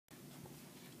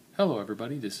Hello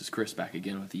everybody, this is Chris back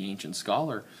again with the Ancient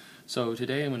Scholar. So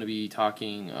today I'm going to be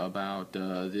talking about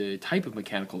the type of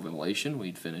mechanical ventilation.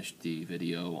 We'd finished the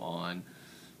video on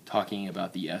talking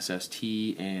about the SST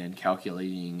and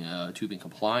calculating tubing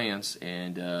compliance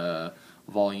and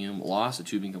volume loss of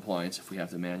tubing compliance if we have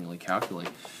to manually calculate.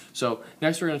 So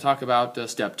next we're going to talk about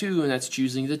step 2, and that's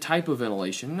choosing the type of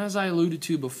ventilation. And as I alluded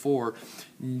to before,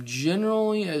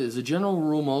 generally, as a general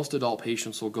rule, most adult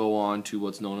patients will go on to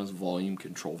what's known as volume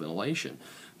control ventilation.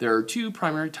 There are two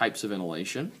primary types of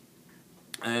ventilation,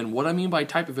 and what I mean by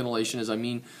type of ventilation is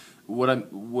what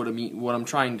I'm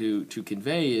trying to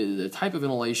convey is the type of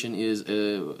ventilation is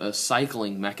a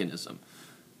cycling mechanism.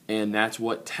 And that's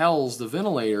what tells the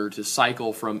ventilator to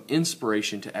cycle from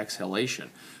inspiration to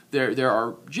exhalation. There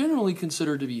are generally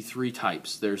considered to be three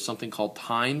types. There's something called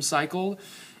time cycled,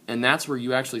 and that's where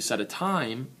you actually set a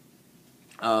time.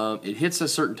 It hits a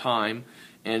certain time,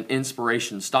 and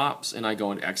inspiration stops, and I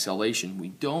go into exhalation. We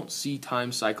don't see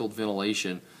time cycled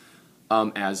ventilation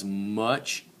as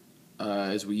much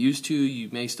as we used to. You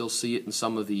may still see it in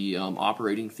some of the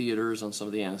operating theaters on some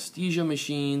of the anesthesia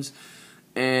machines.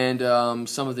 And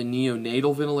some of the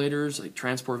neonatal ventilators, like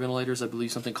transport ventilators, I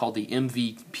believe something called the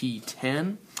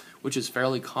MVP-10, which is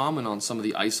fairly common on some of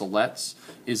the isolettes,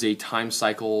 is a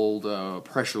time-cycled,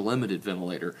 pressure-limited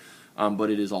ventilator, but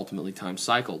it is ultimately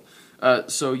time-cycled.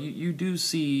 So you do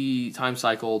see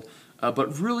time-cycled,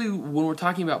 but really when we're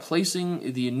talking about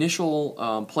placing the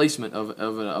initial placement of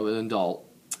an adult,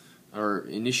 or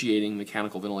initiating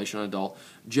mechanical ventilation on an adult,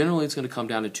 generally it's going to come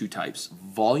down to two types: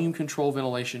 volume control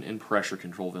ventilation and pressure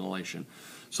control ventilation.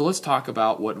 So let's talk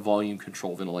about what volume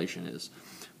control ventilation is.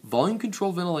 Volume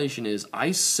control ventilation is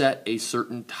I set a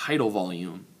certain tidal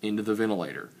volume into the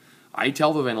ventilator. I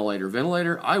tell the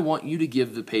ventilator, I want you to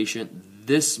give the patient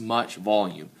this much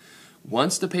volume.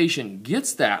 Once the patient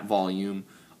gets that volume,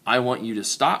 I want you to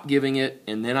stop giving it,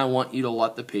 and then I want you to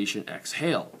let the patient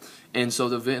exhale. And so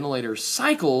the ventilator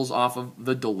cycles off of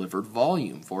the delivered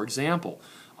volume. For example,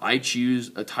 I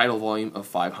choose a tidal volume of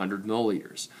 500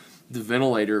 milliliters. The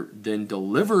ventilator then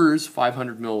delivers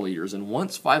 500 milliliters, and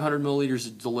once 500 milliliters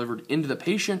is delivered into the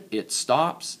patient, it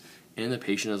stops, and the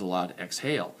patient is allowed to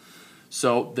exhale.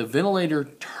 So the ventilator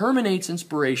terminates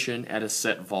inspiration at a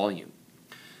set volume.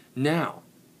 Now,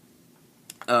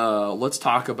 let's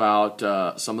talk about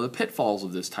some of the pitfalls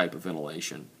of this type of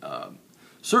ventilation.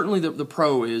 Certainly the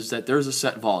pro is that there's a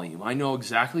set volume. I know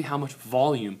exactly how much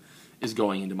volume is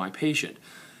going into my patient.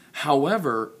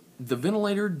 However, the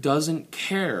ventilator doesn't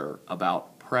care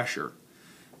about pressure.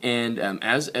 And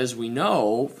as we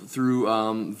know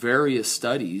through various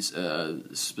studies,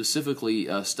 specifically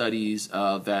studies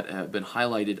that have been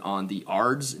highlighted on the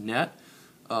ARDS.net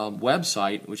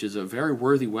website, which is a very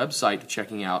worthy website to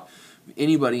checking out,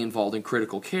 anybody involved in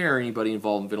critical care, anybody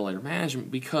involved in ventilator management,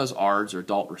 because ARDS, or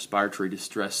Adult Respiratory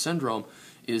Distress Syndrome,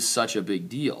 is such a big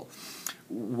deal.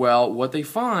 Well, what they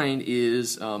find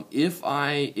is if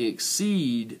I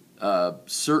exceed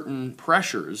certain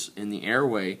pressures in the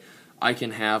airway, I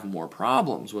can have more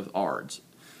problems with ARDS.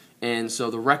 And so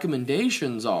the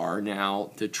recommendations are now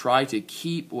to try to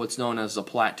keep what's known as a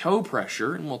plateau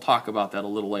pressure, and we'll talk about that a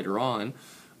little later on.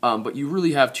 But you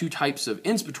really have two types of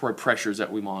inspiratory pressures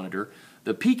that we monitor.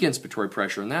 The peak inspiratory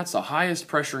pressure, and that's the highest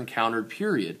pressure encountered,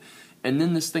 period. And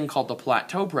then this thing called the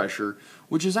plateau pressure,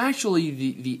 which is actually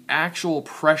the actual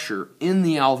pressure in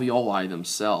the alveoli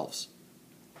themselves.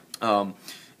 And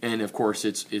of course,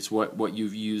 it's what you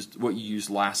used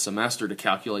last semester to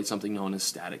calculate something known as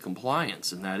static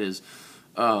compliance, and that is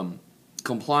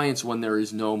compliance when there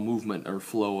is no movement or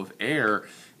flow of air.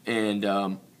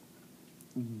 And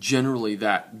generally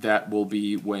that will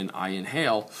be when I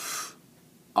inhale.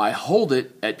 I hold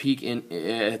it at peak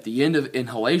at the end of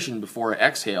inhalation before I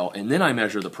exhale, and then I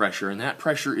measure the pressure, and that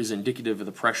pressure is indicative of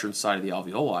the pressure inside of the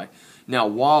alveoli. Now,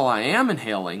 while I am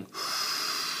inhaling,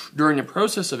 during the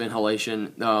process of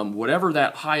inhalation, whatever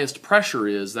that highest pressure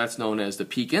is, that's known as the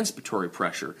peak inspiratory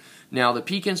pressure. Now, the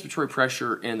peak inspiratory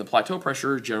pressure and the plateau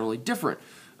pressure are generally different.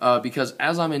 Because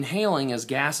as I'm inhaling, as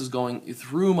gas is going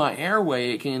through my airway,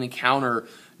 it can encounter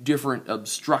different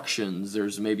obstructions.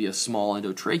 There's maybe a small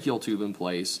endotracheal tube in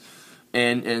place.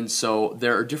 And so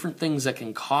there are different things that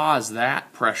can cause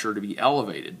that pressure to be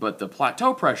elevated. But the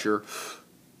plateau pressure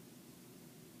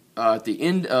at the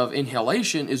end of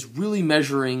inhalation is really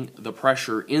measuring the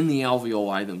pressure in the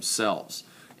alveoli themselves.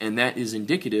 And that is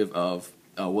indicative of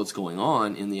what's going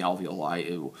on in the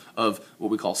alveoli of what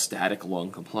we call static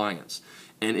lung compliance.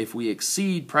 And if we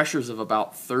exceed pressures of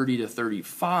about 30 to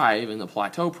 35 in the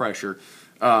plateau pressure,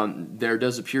 there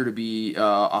does appear to be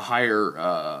a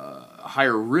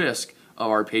higher risk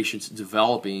of our patients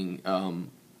developing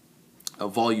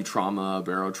volutrauma,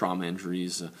 barotrauma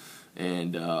injuries,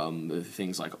 and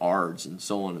things like ARDS and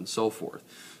so on and so forth.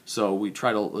 So we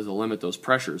try to limit those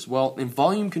pressures. Well, in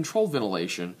volume-controlled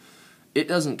ventilation, it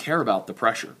doesn't care about the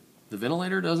pressure. The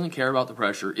ventilator doesn't care about the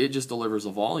pressure. It just delivers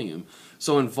a volume.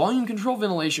 So in volume-controlled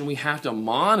ventilation, we have to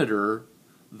monitor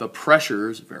the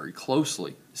pressures very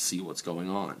closely to see what's going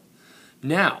on.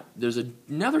 Now, there's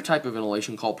another type of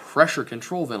ventilation called pressure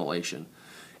control ventilation.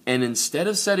 And instead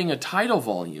of setting a tidal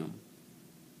volume,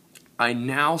 I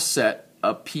now set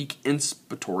a peak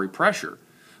inspiratory pressure.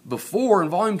 Before, in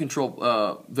volume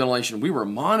control ventilation, we were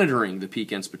monitoring the peak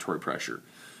inspiratory pressure.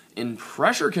 In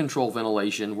pressure control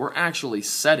ventilation, we're actually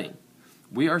setting.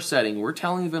 We're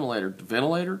telling the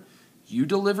ventilator, you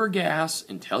deliver gas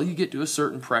until you get to a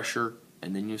certain pressure,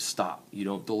 and then you stop. You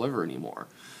don't deliver anymore.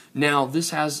 Now,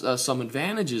 this has some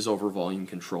advantages over volume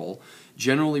control.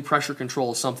 Generally, pressure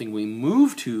control is something we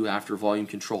move to after volume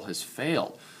control has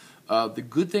failed. The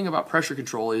good thing about pressure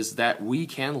control is that we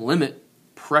can limit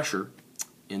pressure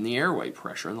in the airway,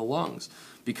 pressure in the lungs,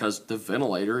 because the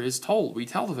ventilator is told. We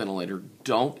tell the ventilator,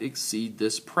 don't exceed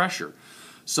this pressure.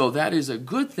 So that is a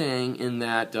good thing in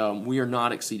that we are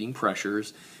not exceeding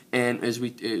pressures. And as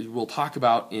we'll talk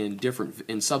about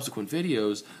in subsequent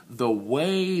videos, the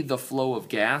way the flow of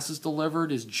gas is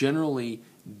delivered is generally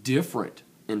different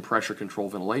in pressure control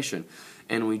ventilation.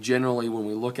 And we generally, when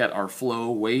we look at our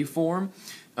flow waveform,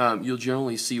 you'll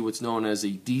generally see what's known as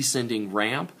a descending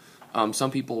ramp.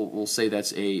 Some people will say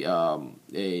that's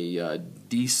a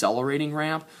decelerating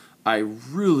ramp. I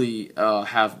really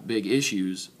have big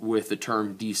issues with the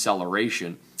term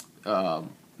deceleration.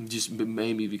 Just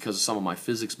maybe because of some of my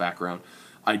physics background.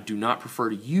 I do not prefer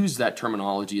to use that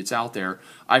terminology. It's out there.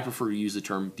 I prefer to use the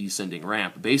term descending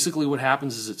ramp. Basically what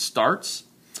happens is it starts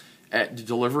at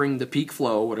delivering the peak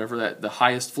flow, whatever the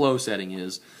highest flow setting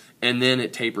is, and then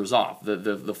it tapers off.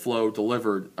 The flow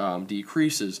delivered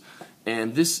decreases.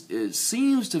 And this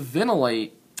seems to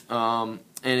ventilate, and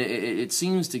it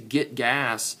seems to get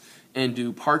gas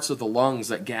into parts of the lungs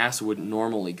that gas wouldn't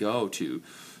normally go to.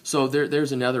 So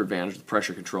there's another advantage of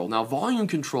pressure control. Now, volume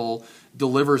control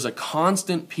delivers a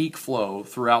constant peak flow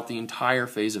throughout the entire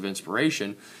phase of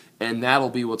inspiration, and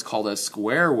that'll be what's called a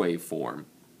square waveform.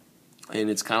 And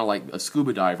it's kind of like a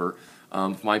scuba diver.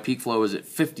 If my peak flow is at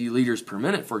 50 liters per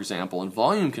minute, for example, in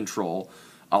volume control,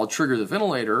 I'll trigger the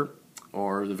ventilator,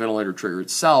 or the ventilator trigger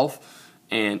itself,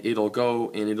 and it'll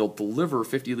go and it'll deliver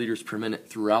 50 liters per minute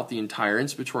throughout the entire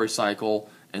inspiratory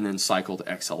cycle, and then cycle to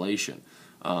exhalation.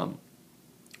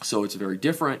 So it's very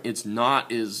different. It's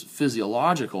not as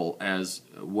physiological as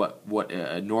what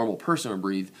a normal person would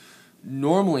breathe.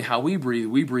 Normally how we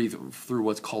breathe through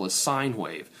what's called a sine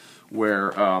wave,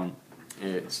 where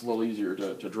it's a little easier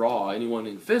to draw. Anyone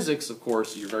in physics, of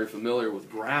course, you're very familiar with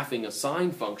graphing a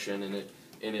sine function,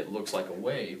 and it looks like a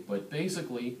wave. But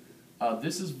basically,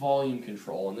 this is volume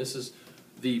control, and this is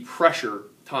the pressure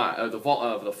time, the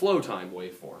flow time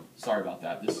waveform. Sorry about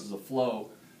that. This is the flow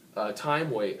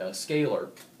time scalar.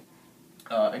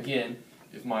 Again,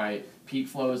 if my peak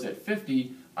flow is at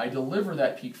 50, I deliver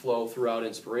that peak flow throughout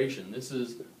inspiration. This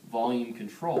is volume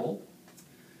control.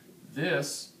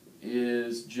 This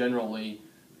is generally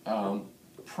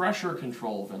pressure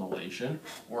control ventilation,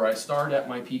 where I start at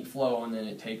my peak flow and then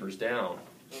it tapers down.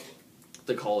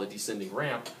 They call it descending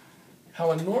ramp.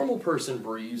 How a normal person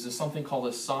breathes is something called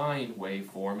a sine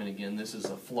waveform, and again, this is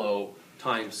a flow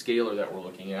time scalar that we're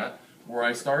looking at, where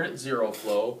I start at zero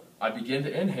flow, I begin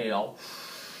to inhale.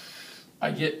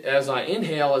 As I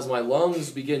inhale, as my lungs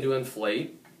begin to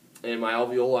inflate, and my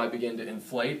alveoli begin to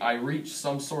inflate, I reach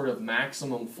some sort of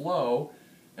maximum flow,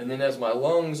 and then as my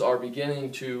lungs are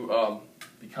beginning to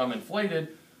become inflated,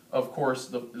 of course,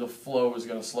 the flow is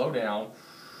going to slow down,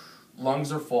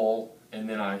 lungs are full, and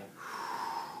then I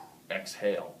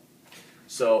exhale.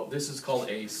 So this is called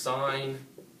a sine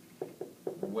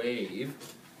wave.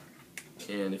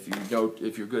 And if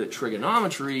you're good at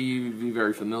trigonometry, you'd be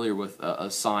very familiar with a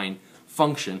sine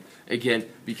function, again,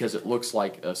 because it looks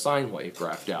like a sine wave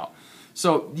graphed out.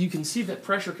 So you can see that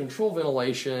pressure control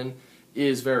ventilation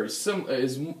is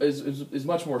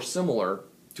much more similar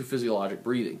to physiologic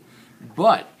breathing.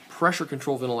 But pressure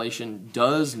control ventilation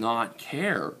does not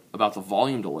care about the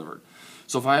volume delivered.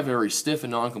 So if I have very stiff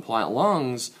and non-compliant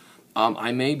lungs,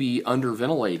 I may be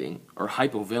underventilating or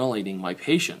hypoventilating my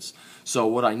patients. So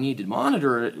what I need to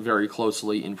monitor very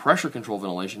closely in pressure control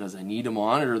ventilation is I need to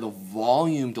monitor the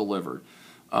volume delivered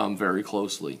very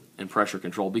closely in pressure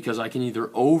control, because I can either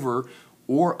over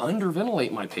or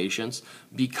underventilate my patients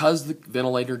because the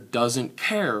ventilator doesn't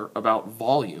care about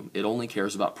volume. It only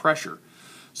cares about pressure.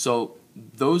 So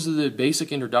those are the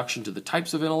basic introduction to the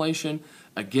types of ventilation.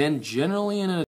 Again, generally in a